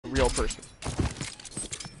real person.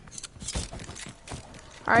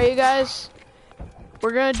 Alright, you guys.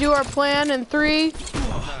 We're gonna do our plan in 3,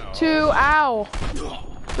 2, ow.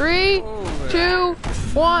 3, 2,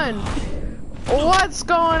 1. What's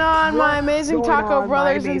going on, my amazing taco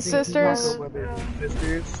brothers and sisters?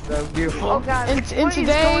 That's beautiful. Oh god.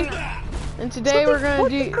 And today we're gonna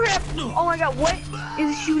do. Crap. Oh my god, what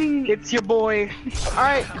is shooting? It's your boy.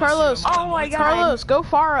 Alright, Carlos. Oh my god. Carlos, go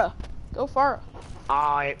Farah. Go Farah.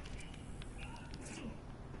 Alright.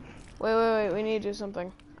 Wait, we need to do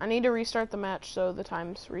something. I need to restart the match so the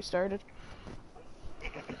time's restarted.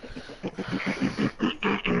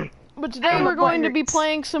 But today we're going to be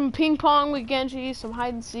playing some ping pong with Genji, some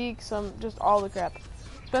hide and seek, some just all the crap.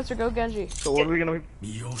 Spencer, go Genji. So what are we gonna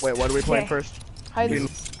be? Wait, what are we playing first? Hide and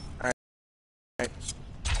seek. Alright.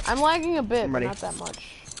 I'm lagging a bit, I'm but ready. not that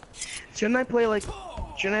much. Shouldn't I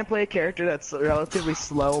play a character that's relatively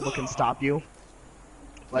slow but can stop you?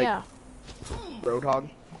 Like Yeah, Roadhog.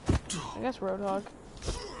 I guess Roadhog.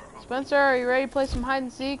 Spencer, are you ready to play some hide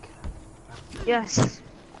and seek? Yes.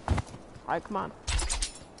 Alright, come on.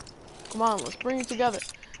 Come on, let's bring it together.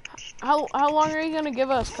 How long are you gonna give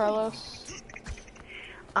us, Carlos?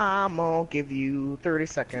 I'm gonna give you 30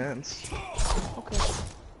 seconds. Okay.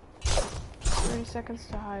 30 seconds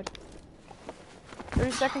to hide.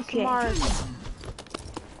 30 seconds to Okay. Mars.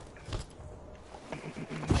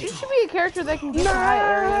 She should be a character that can get to high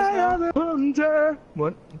areas, though. Hunter.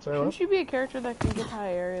 What? I'm sorry, Shouldn't what? she be a character that can get to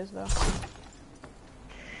high areas, though?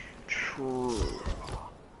 True.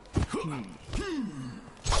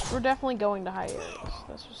 We're definitely going to high areas.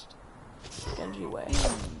 That's just Genji way.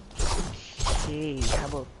 Hey, how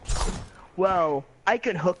about... Well, I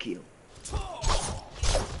could hook you.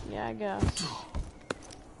 Yeah, I guess.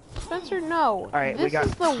 Spencer, no. Alright, This we got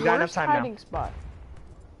is the enough worst time now. hiding spot.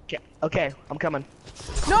 Okay, I'm coming.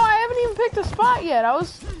 No, I haven't even picked a spot yet. I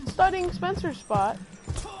was studying Spencer's spot.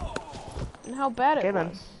 And how bad it Okay, then.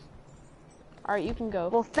 was. Alright, you can go.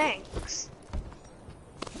 Well, thanks.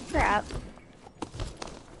 Crap.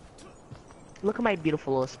 Look at my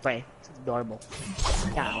beautiful little spray. It's adorable.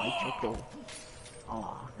 Yeah, I like it too.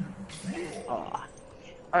 Aw. Aw.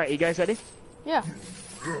 Alright, you guys ready? Yeah.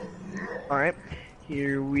 Alright.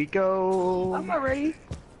 Here we go. I'm not ready.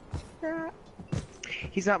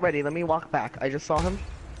 He's not ready. Let me walk back. I just saw him.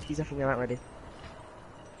 He's definitely not ready.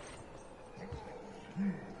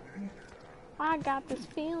 I got this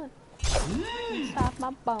feeling inside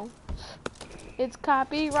my bones. It's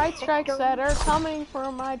copyright strikes that are coming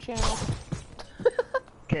from my channel.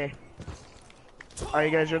 Okay. Are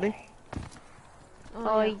you guys ready?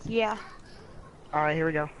 Oh, yeah. Alright, here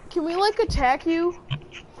we go. Can we like attack you?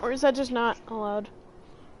 Or is that just not allowed?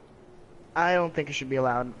 I don't think it should be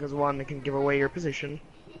allowed, because one, it can give away your position.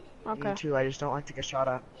 Okay. And two, I just don't like to get shot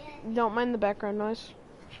at. Don't mind the background noise.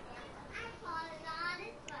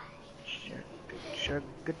 Chug,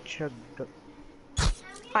 good chug, good.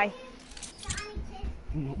 Hi.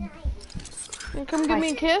 And come give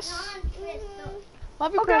me a kiss.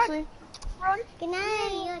 Love you, Okay. Presley. Good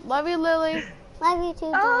night. Love you, Lily. Love you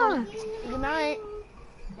too, Ah. Daddy. Good night.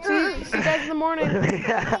 See you guys in the morning.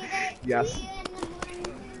 Yes.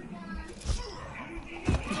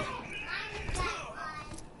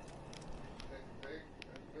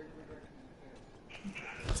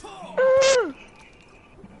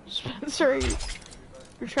 Spencer,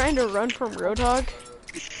 you're trying to run from Roadhog?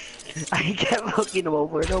 I kept looking him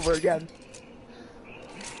over and over again.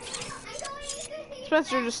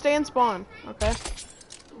 Spencer, just stay and spawn, okay?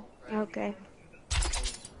 Okay.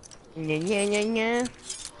 Nya, nya, nya, nya.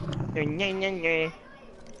 Nya, nya, nya.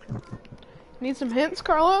 Need some hints,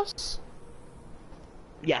 Carlos?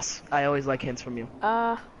 Yes, I always like hints from you.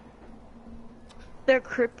 They're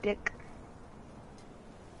cryptic.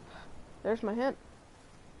 There's my hint.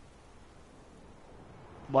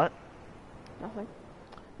 What? Nothing.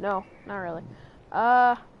 No, not really.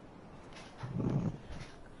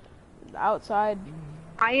 Outside.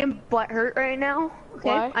 I am butthurt right now. Okay.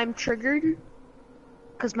 Why? I'm triggered.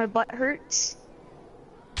 Because my butt hurts.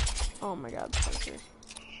 Oh my god, Spencer.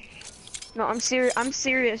 No, I'm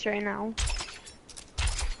serious right now.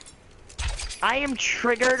 I am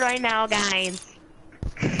triggered right now, guys.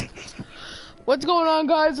 What's going on,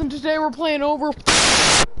 guys? And today we're playing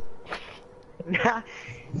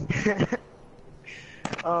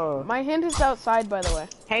Oh. My hint is outside, by the way.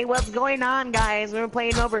 Hey, what's going on, guys? We're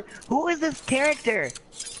playing over. Who is this character?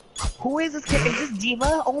 Who is this character? Is this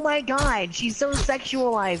Diva? Oh my god, she's so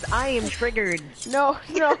sexualized. I am triggered. No,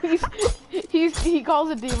 he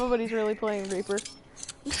calls it Diva, but he's really playing Reaper.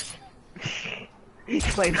 He's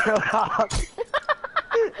playing Roadhog.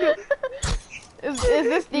 Is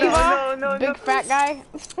this Diva? Big fat guy?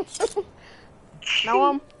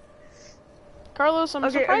 Know him? Carlos, I'm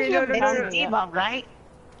surprised you haven't found me yet. Diva, right?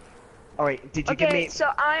 Alright, did you give Okay, me... so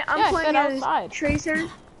I'm Yeah, I playing said as outside. Tracer,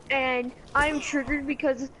 and I'm triggered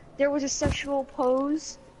because there was a sexual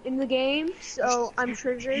pose in the game, so I'm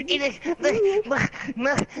triggered. The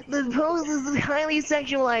pose is highly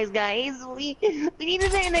sexualized, guys. We need to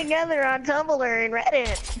stay together on Tumblr and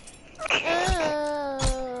Reddit.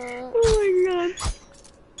 Oh my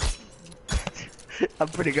god. I'm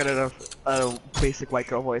pretty good at a basic white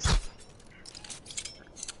girl voice.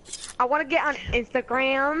 I want to get on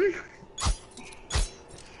Instagram.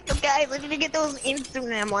 So guys, we need to get those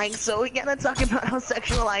Instagram likes, so we gotta talk about how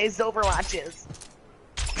sexualized Overwatch is.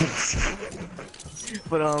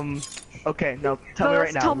 But okay, now tell me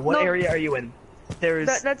right now, what area are you in?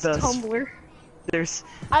 There's that's Tumblr. I'm there's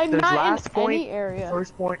not last in point, any area.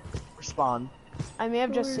 first point, spawn. I may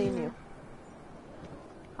have just seen you.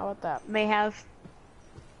 How about that? May have.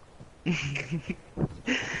 Did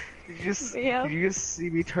you just see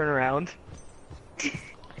me turn around?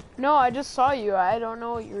 No, I just saw you. I don't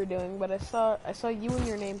know what you were doing, but I saw you and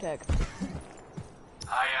your name tag.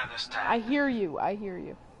 I understand. I hear you. I hear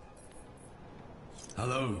you.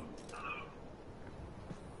 Hello.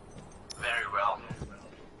 Very well.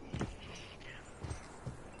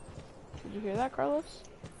 Did you hear that, Carlos?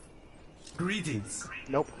 Greetings.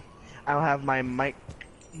 Nope. I don't have my mic.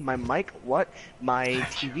 My mic? What? My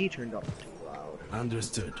TV turned up too loud.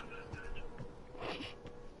 Understood.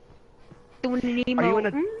 Doing an Are you emote.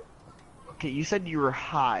 in a... Okay, you said you were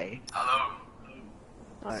high. Hello.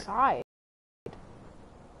 Outside.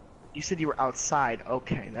 You said you were outside.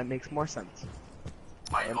 Okay, that makes more sense.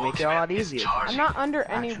 My That'd make it a lot ultimate is easier. I'm not under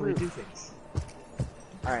any Actually do roof. things.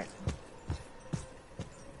 Alright.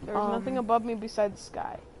 There's nothing above me besides the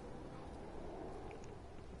sky.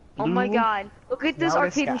 Oh my Blue, god. Look at this now the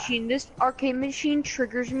arcade sky. machine. This arcade machine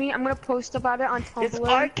triggers me. I'm gonna post about it on This Tumblr.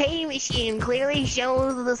 arcade machine clearly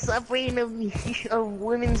shows the suffering of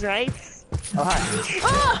women's rights. Oh, hi.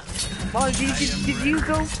 Ah! Oh, did you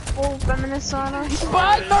go full feminist on us?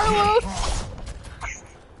 Bye, Carlos!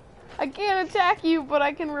 I can't attack you, but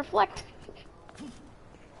I can reflect.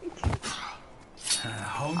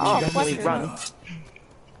 Home Oh, You definitely flex run. your-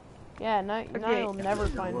 Yeah, now you'll never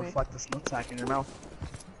find me. Reflect the smoke sack in your mouth.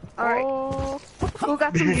 Alright. Oh. Who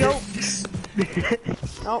got some jokes?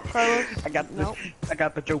 Nope, Carlos. I got Nope. I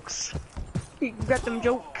got the jokes. You got them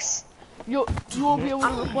jokes. You won't be able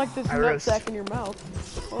to reflect this I roast. nutsack in your mouth.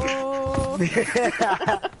 Oh.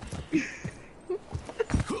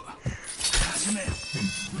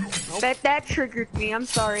 That triggered me. I'm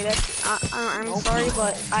sorry. I'm sorry,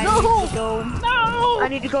 but I No! need to go. No! I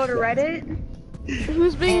need to go to Reddit.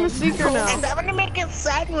 Who's being the seeker now? I'm gonna make a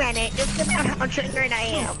side Reddit just about how triggered I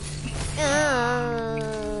am.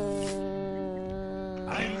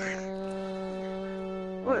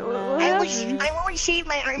 What I happened? won't shave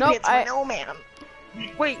my armpits I- for no man.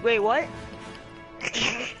 Wait, what?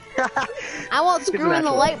 I won't screw in the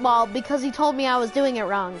natural. light bulb because he told me I was doing it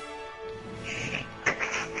wrong.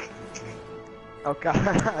 Oh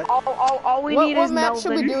god. All we What need is map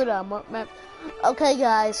should we Melvin. do it on? What map? Okay,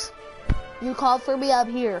 guys, you called for me up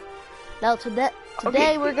here. Now today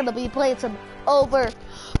we're gonna be playing some Overwatch.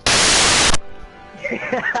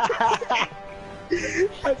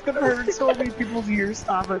 That's gonna hurt so many people's ears.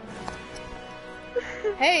 Stop it.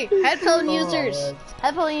 Hey, headphone users,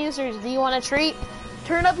 do you want a treat?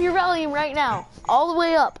 Turn up your volume right now, all the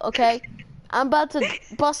way up, okay? I'm about to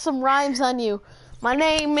bust some rhymes on you. My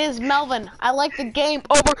name is Melvin. I like the game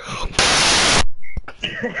over.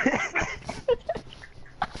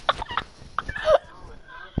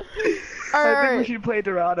 I think we should play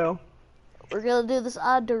Dorado. We're gonna do this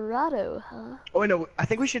on Dorado, huh? Oh wait, no, I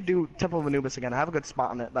think we should do Temple of Anubis again. I have a good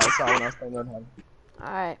spot on it that I saw when I was playing Roadhead.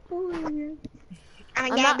 Alright. I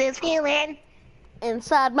got got this feeling.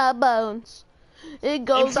 Inside my bones. It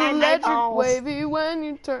goes Inside my electric balls. wavy when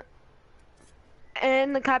you turn.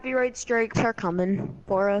 And the copyright strikes are coming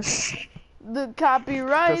for us. The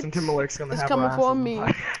copyright Justin Timberlake's gonna is have coming our for asses me.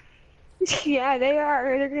 on fire. Yeah, they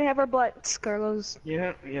are. They're gonna have our butts, Carlos.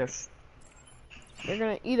 Yeah, yes. They're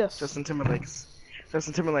gonna eat us. Justin Timberlake's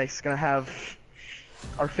gonna have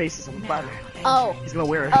our faces on fire. Oh, He's gonna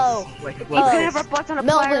wear us Oh. like He's gonna clothes. have our butts on a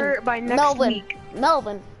Melvin, platter by next Melvin, week.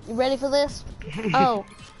 Melvin, you ready for this? Oh,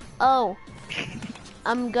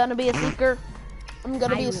 I'm gonna be a seeker. I'm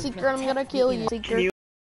gonna be a seeker and I'm gonna kill you. Seeker.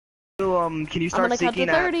 Can you start gonna count to seeking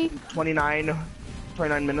 30. at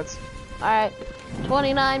 29 minutes? Alright,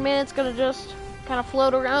 29 minutes, gonna just kind of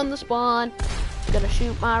float around the spawn. Gonna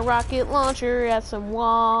shoot my rocket launcher at some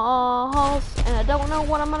walls, and I don't know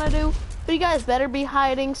what I'm gonna do. But you guys better be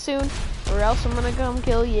hiding soon, or else I'm gonna come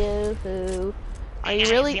kill you. Are you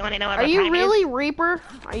really? You wanna know what Are you time it really is? Reaper?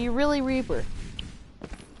 Are you really Reaper?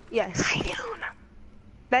 Yes. High noon.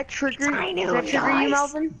 That trigger. high Does noon, that trigger you, guys.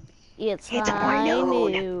 Melvin? It's It's high high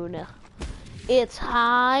noon. noon. It's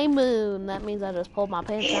high moon. That means I just pulled my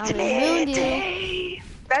pants It's down and mooned you. midday.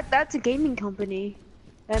 That's a gaming company.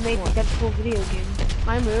 That made that cool video game.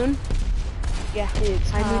 High moon. Yeah. It's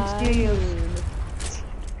High Moon high Studios. moon.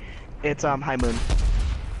 It's High Moon.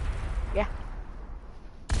 Yeah.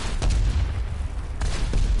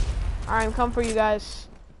 Alright, I'm coming for you guys.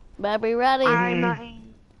 Better be ready.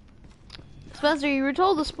 Spencer, you were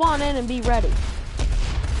told to spawn in and be ready.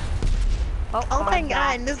 Oh my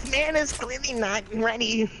god, this man is clearly not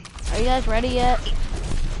ready. Are you guys ready yet?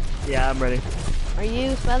 Yeah, I'm ready. Are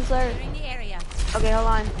you, Spencer? Okay, hold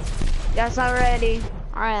on. Yes, I'm ready.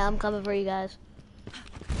 Alright, I'm coming for you guys.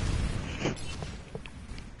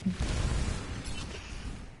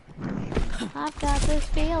 I've got this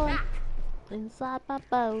feeling inside my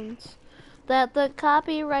bones that the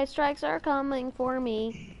copyright strikes are coming for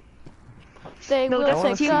me. They No, will that's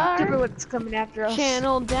take Team our Timberlake's coming after us.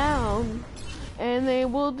 channel down, and they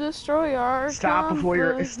will destroy our Stop before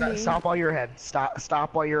you're company. stop while you're ahead.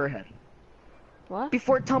 Stop while you're ahead. What?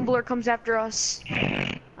 Before Tumblr comes after us.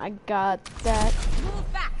 I got that.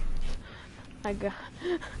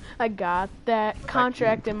 I got that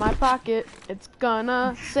contract in my pocket. It's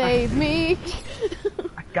gonna save me.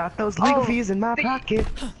 I got those legal fees in my pocket.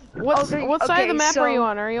 What side of the map are you so-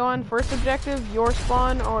 on? Are you on first objective, your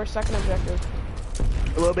spawn, or second objective?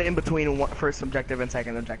 A little bit in between first objective and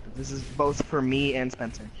second objective. This is both for me and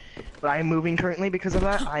Spencer. But I am moving currently because of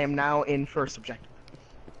that. I am now in first objective.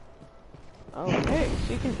 Okay,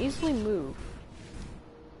 so you can easily move.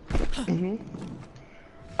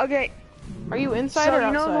 Okay, Are you inside so or you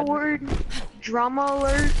outside? know the word drama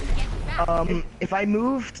alert? If I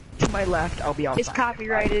move to my left, I'll be outside. It's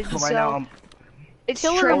copyrighted, But right now, it's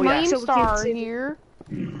Killer trending, Meme so we can't Star say- here.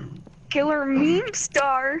 Killer Meme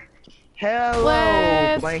Star. hello,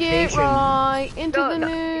 Let's Blank get Nation. right into No, the no,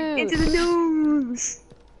 news. Into the news.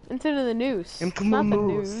 Into the news. Into It's not the the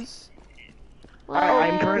news. news.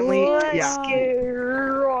 I'm currently- Let's yeah. get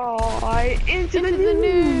right into Into the the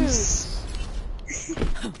news.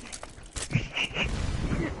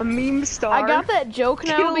 A meme star. I got that joke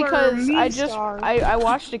now Killer because meme I just star. I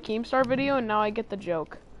watched a Keemstar video and now I get the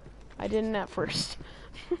joke. I didn't at first.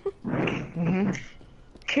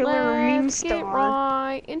 Killer meme Let's get star.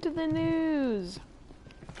 right into the news.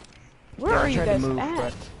 Where Yeah, I are you tried to guys move, at?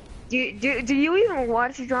 but- Do you even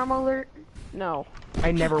watch Drama Alert? No.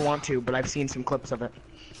 I never want to, but I've seen some clips of it.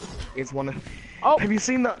 It's one of. Oh, Have you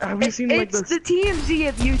seen like It's the? the TMZ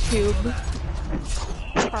of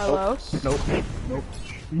YouTube. Carlos. Nope. Nope.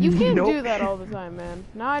 You can't Nope. do that all the time, man.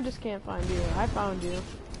 Now I just can't find you. I found you.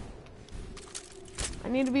 I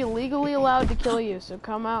need to be legally allowed to kill you, so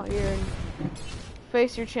come out here and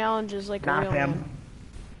face your challenges like a Not real him. man.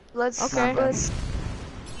 Let's Okay.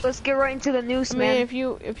 let's get right into the news, I mean, man. if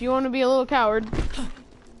you want to be a little coward,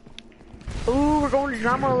 Ooh, we're going to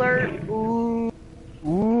Drama Alert. Ooh,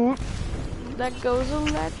 Ooh. that goes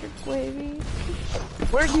electric wavy.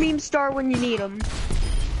 where's Meme Star when you need him?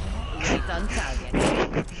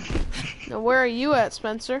 Now, where are you at,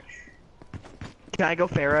 Spencer? Can I go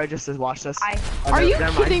Farah just to watch this? Hi. Oh, Are no, you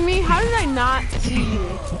never mind. kidding me? How did I not see you?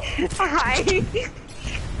 Hi.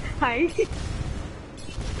 Hi.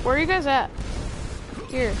 Where are you guys at?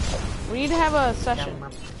 Here. We need to have a session.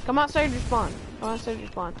 Come outside your spawn. Come outside your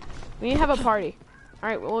spawn. We need to have a party.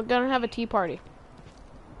 Alright, we're gonna have a tea party.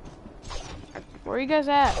 Where are you guys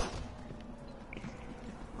at?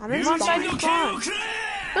 I'm in Come outside your spawn. spawn.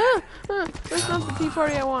 That's not the tea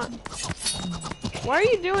party I want. Why are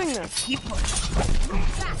you doing this?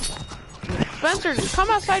 Spencer, just come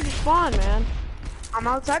outside your spawn, man. I'm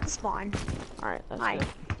outside the spawn. Alright, that's Hi. good.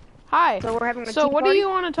 Hi. So we're having a So tea what party? do you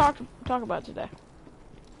want to talk about today?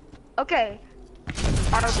 Okay.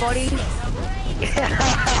 Our buddy.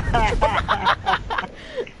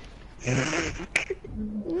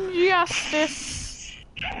 Justice.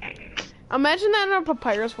 Imagine that in a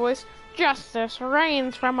papyrus voice. Justice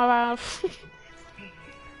reigns from above.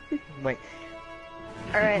 Wait,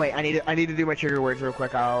 Alright. wait. I need to do my trigger words real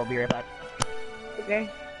quick. I'll be right back. Okay.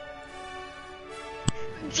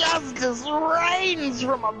 Justice reigns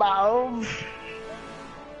from above.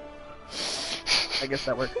 I guess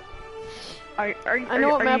that worked. Are I know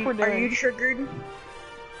what map we're Are doing. you triggered?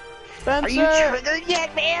 Spencer. Are you triggered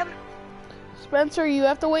yet, man? Spencer, you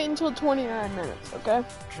have to wait until 29 minutes, okay?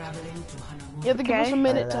 You have to give us a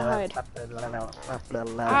minute to hide.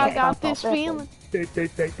 I got this feeling.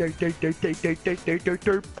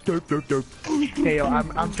 Hey, yo,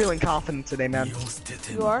 I'm feeling confident today, man.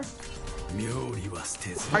 You are?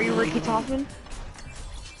 Are you Ricky Toffman?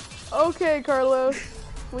 Okay, Carlos.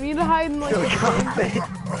 We need to hide in like Feeling this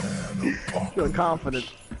confident. Feeling confident.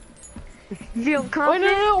 Feel Wait,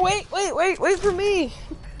 confident? no, wait for me. Wait for me.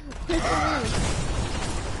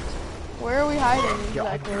 Where are we hiding Yo,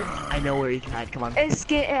 exactly? I know where you can hide. Come on. It's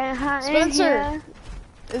getting hot in Spencer. here.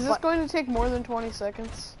 Is this going to take more than 20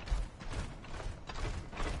 seconds?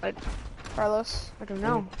 What? Carlos? I don't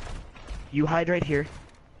know. You hide right here.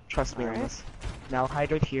 Trust me on Alright. this. Now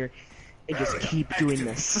hide right here. And just keep doing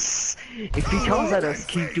this. If he comes at us,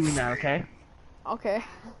 keep doing that, okay? Okay.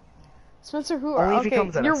 Spencer, who are? Only if he Okay,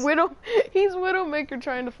 comes at you're us. Widow. He's Widowmaker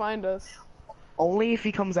trying to find us. Only if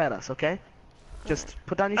he comes at us, okay? Just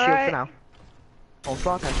put down your shield Alright. for now. Don't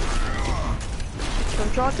draw attention.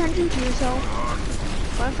 Don't draw attention to yourself.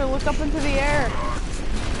 Spencer, look up into the air.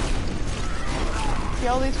 See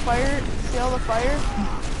all these fire? See all the fire?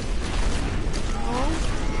 Oh,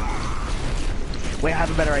 Wait, I have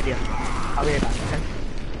a better idea. I'll be right back, okay?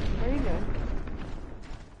 what are you doing?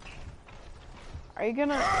 Are you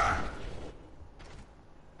gonna?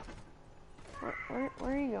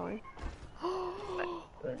 Where are you going?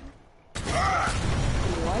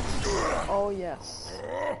 What? Oh yes.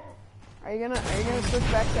 Are you gonna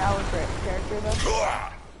switch back to our character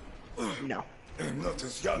then? No. Not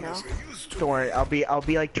as young No. as I used to. Don't worry, I'll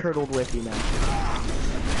be like turtled with you, man.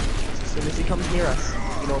 As soon as he comes near us,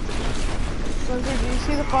 you know what to do. Spencer, do you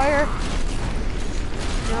see the fire?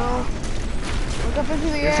 No. Look up into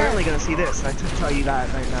the You're air. certainly gonna see this, I can tell you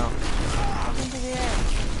that right now. Up into the air.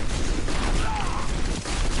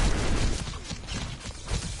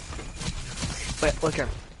 Wait, look here.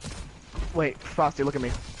 Wait, Frosty, look at me.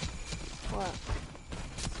 What?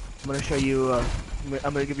 I'm gonna show you,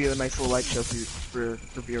 I'm gonna give you a nice little light show for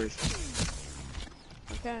viewers.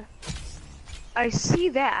 Okay. I see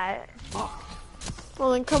that.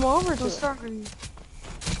 Well then come over to Don't it. start.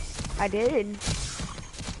 I did.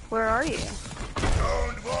 Where are you?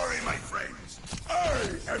 Don't worry, my friends.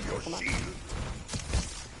 I am your shield.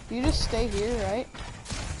 You just stay here, right?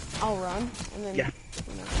 I'll run, and then... Yeah.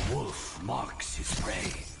 You know. Wolf marks his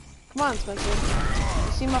prey. Come on, Spencer.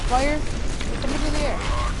 You see my fire? Look up into the air.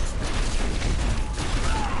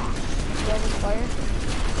 See all this fire?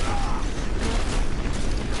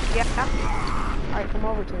 Yeah. Alright, come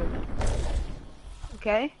over to it then.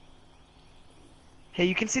 Okay. Hey,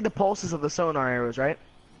 you can see the pulses of the sonar arrows, right?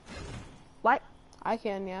 What? I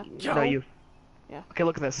can, yeah. No, you. Yeah. Okay,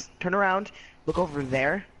 look at this. Turn around, look over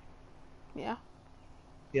there. Yeah.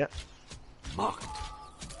 Yep. Marked.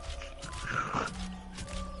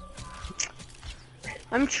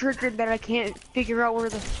 I'm triggered that I can't figure out where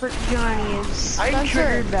the frick Johnny is. I'm Spencer.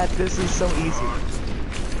 triggered that this is so easy.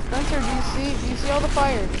 Spencer, do you see all the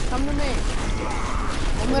fire? Come to me.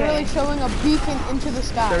 I'm literally showing a beacon into the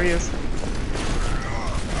sky. There he is.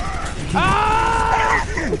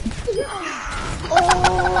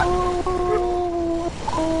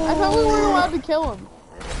 I thought we weren't allowed to kill him.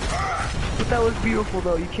 But that was beautiful,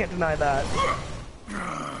 though. You can't deny that.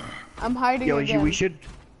 I'm hiding Yo, again. we should.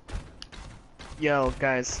 Yo,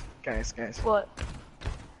 guys. What?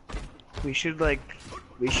 We should go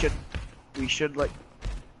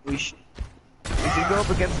up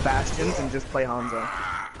against bastions and just play Hanzo.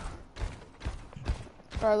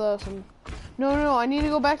 Carlos, no, I need to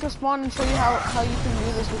go back to spawn and show you how you can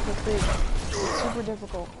do this with the creep. It's super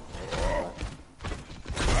difficult.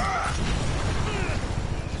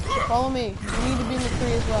 Follow me. You need to be in the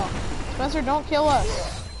tree as well. Spencer, don't kill us.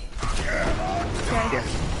 Yeah.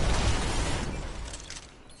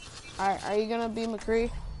 Alright, are you gonna be McCree?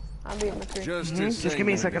 I'm being McCree. Just give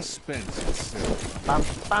me a second. Bam,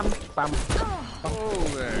 bam, bam.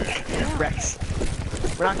 Rex.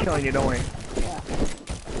 We're not killing you, don't worry. Yeah.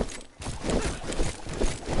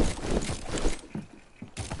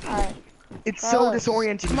 Alright, It's so Carlos,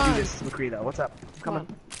 disorienting to come do on. this, McCree, though. What's up? come on.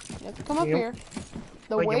 You have to come up Yum. here.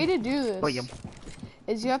 The Yum. way to do this Yum.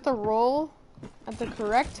 is you have to roll at the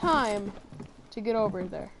correct time to get over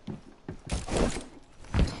there.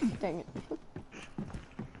 Dang it.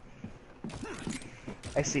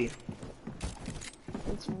 I see.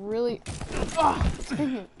 It's really... Oh,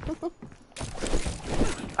 dang it.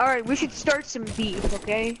 Alright, we should start some beef,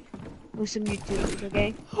 okay? With some YouTubers,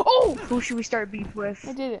 okay? Oh! Who should we start beef with?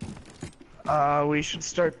 I did it. We should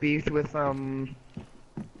start beef with,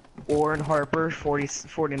 Orrin Harper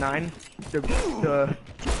 49, the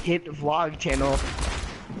hit vlog channel.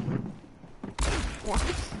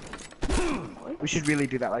 We should really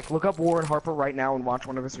do that. Like, look up Warren Harper right now and watch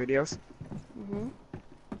one of his videos.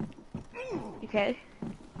 Okay.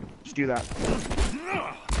 Just do that.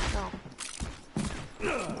 No.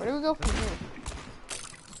 Where do we go from here?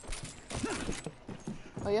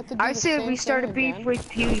 Oh, you have to do I the say same we start a thing beef again. with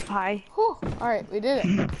PewDiePie. Whew. Alright, we did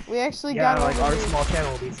it. We actually Yeah, got like over our the- small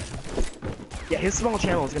channel. Yeah, his small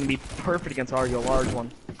channel is gonna be perfect against our large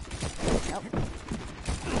one.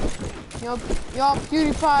 Y'all,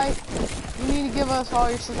 PewDiePie, you need to give us all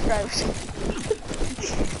your subscribers.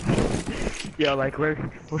 Yeah, like we're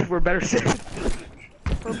better.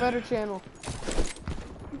 We're a better channel.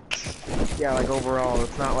 Yeah, like overall,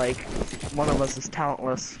 it's not like one of us is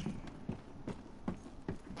talentless.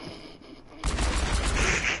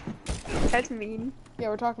 That's mean. Yeah,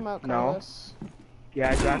 we're talking about No. Carlos.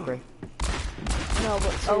 Yeah, exactly. No,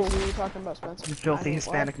 but seriously, we're talking about Spencer. The filthy I mean,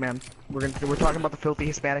 Hispanic man. We're talking about the filthy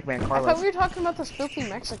Hispanic man, what? I Carlos. thought we were talking about this filthy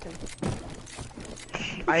Mexican.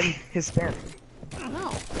 I'm Hispanic.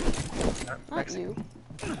 No, not Mexican. you.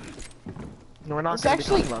 No, we're not It's going to be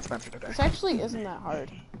actually- talking about Spencer today. This actually isn't that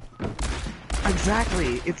hard.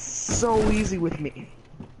 Exactly. It's so easy with me.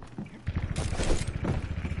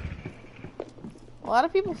 A lot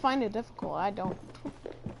of people find it difficult. I don't.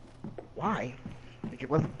 Why? Like,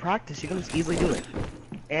 with practice, you can just easily do it.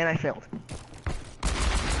 And I failed.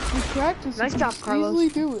 You practice. Nice you job, just Carlos. easily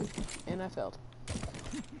do it. And I failed.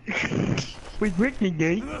 With Ricky,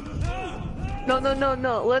 gay.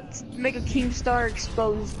 No. Let's make a Keemstar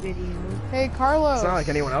exposed video. Hey, Carlos. It's not like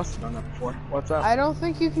anyone else has done that before. What's up? I don't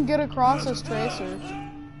think you can get across as Tracer.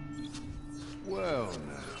 Well,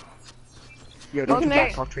 Yo, don't Okay.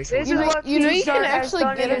 you talk Tracy. This You is know, what you know you Keemstar can has actually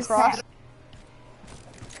done get in his across. past.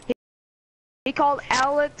 He called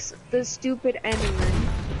Alex the stupid N-word.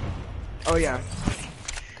 Oh yeah.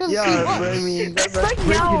 Cause Yeah, see, but I look, mean, It's like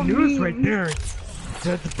now breaking news meme. right there.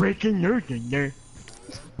 That's breaking news right there.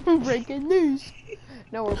 breaking news.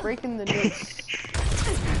 No, we're breaking the news.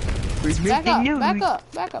 We're Back breaking up, news.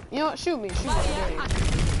 back up. You know what? Shoot me, I dare you.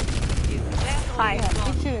 Hi. Yeah,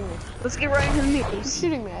 keep shooting me. Let's get right into the Keep news.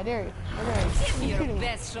 shooting me, I dare you. Keep shooting me.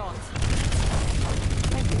 Best shot.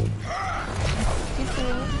 Keep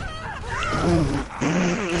shooting me.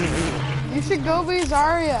 You should go be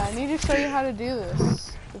Zarya. I need to show you how to do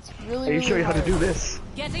this. It's really, Are you really show you how to hard. do this?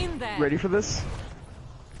 Get in there. Ready for this?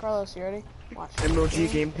 Carlos, you ready? Watch. MLG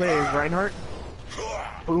gameplay is Reinhardt.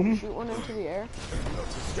 Boom. Shoot one into the air.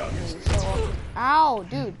 Ow,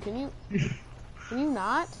 dude, can you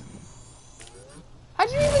not? How'd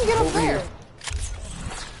you even get up Over there?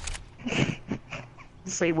 here.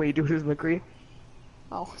 The same way you do his McCree.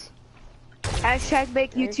 Oh, Hashtag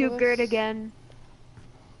make Ready for YouTube good this? again.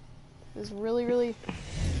 this is really, really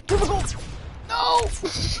difficult. No!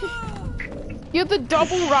 You have to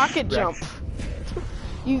double rocket jump.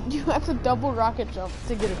 You have to double rocket jump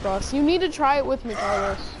to get across. You need to try it with me,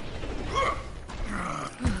 Carlos.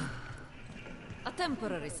 A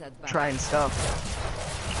temporary setback. Trying stuff.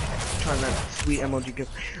 Trying that sweet MLG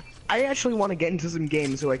gift. I actually want to get into some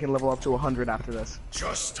games so I can level up to 100 after this.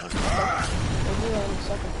 just a We'll do that in a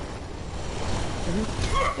second.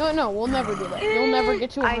 No, we'll never do that. You'll never get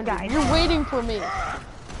to I 100. died. You're waiting for me.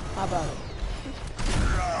 How about it?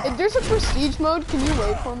 If there's a prestige mode, can you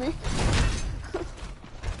wait for me?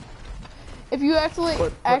 If you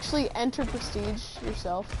actually enter prestige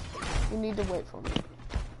yourself, you need to wait for me.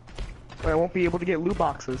 But I won't be able to get loot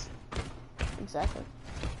boxes. Exactly.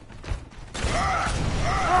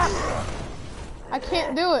 I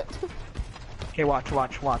can't do it. Okay, watch,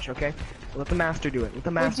 okay? Let the master do it. Let the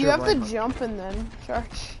Wait, master do you have to Reinhardt. jump and then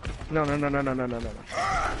charge? No. Oh my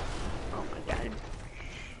god. You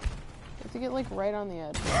have to get like right on the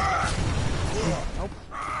edge. Nope.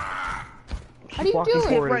 How do you walking do Get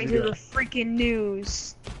it? forward. right as you to do the it. freaking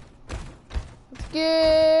news. Let's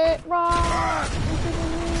get right into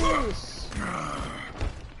the news.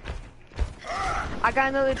 I got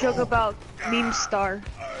another joke about Meme Star.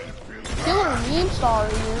 Killer meme star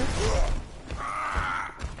here.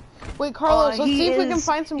 Wait, Carlos, let's see if we can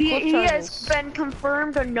find some clip He has charges. been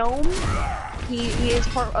confirmed a gnome. He is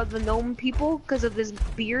part of the gnome people because of his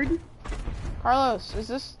beard. Carlos, do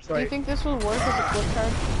Sorry. you think this will work as a clip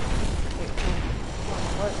charge?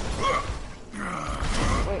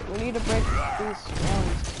 Wait, we need to break these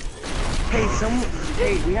rounds.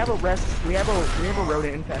 Hey, we have a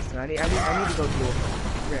rodent infested. I need to go deal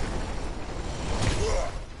with it. Here.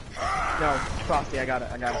 No, Frosty, I got it.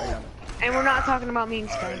 And we're not talking about Meme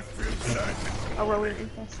Star. A rodent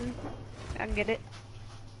infested. I can get it.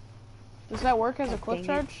 Does that work as a clip Dang it.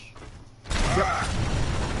 charge? Yep.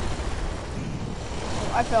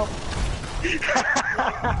 Oh, I fell.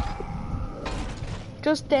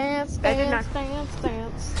 Just dance, I did dance, not- dance,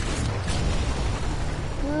 dance.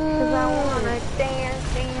 Cause I wanna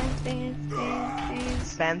dance, dance, dance, dance, dance.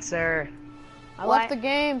 Spencer. I What? left the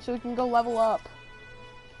game so we can go level up.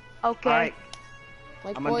 Okay. Alright,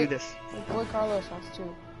 Like I'm gonna do this. Like boy Carlos wants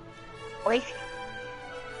to. Boys.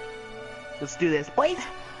 Let's do this, boys.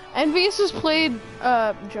 Envious has played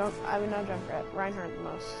not Junkrat, Reinhardt the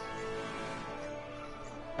most.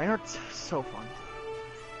 Reinhardt's so fun.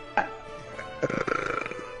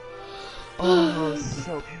 Oh,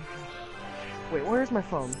 so beautiful. Wait, where's my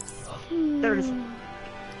phone? There it is. Did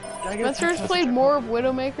I get a text Spencer's message played or- more of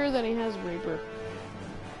Widowmaker than he has Reaper.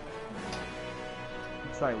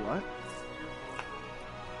 Sorry, what?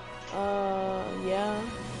 Yeah.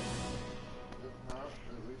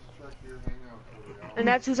 And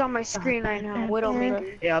that's who's on my screen right now.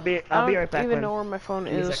 Widowmaker. Yeah, I'll be I right back. don't even man. know where my phone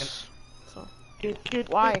Give me a is. second. So.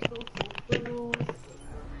 Why?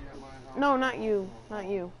 No, not you. Not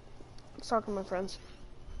you. Let's talk to my friends.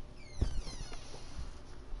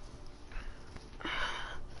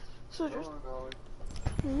 So just.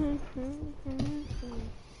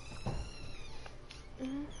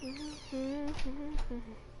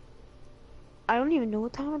 I don't even know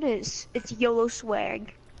what time it is. It's YOLO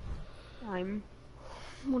swag.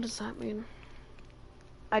 What does that mean?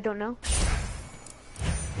 I don't know.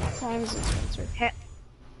 What time is it, Spencer?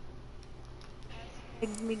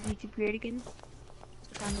 Make YouTube great again.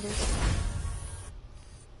 What time it is?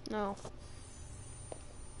 No.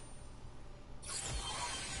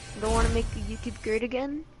 You don't want to make YouTube great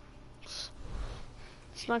again?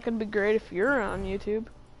 It's not gonna be great if you're on YouTube.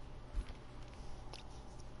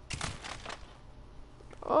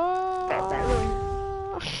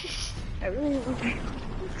 Oh. I really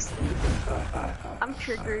I'm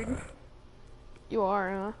triggered. You are,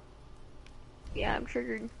 huh? Yeah, I'm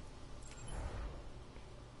triggered.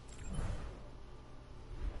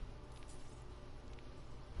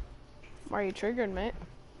 Why are you triggered, mate?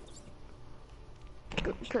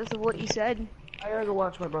 Because of what you said. I gotta go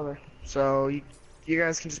watch my brother. So you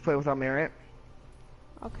guys can just play without me, alright?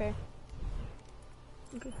 Okay.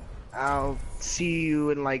 I'll see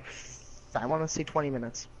you in like, I want to say 20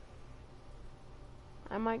 minutes.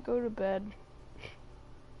 I might go to bed.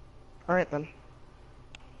 Alright then.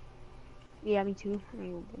 Yeah, me too. I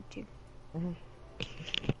will go too. Mhm.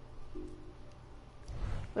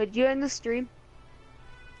 Would you end the stream?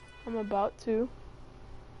 I'm about to.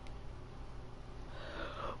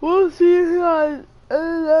 We'll see you guys in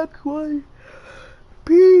the next one.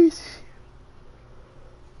 Peace.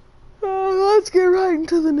 Let's get right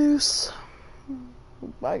into the news.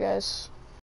 Bye, guys.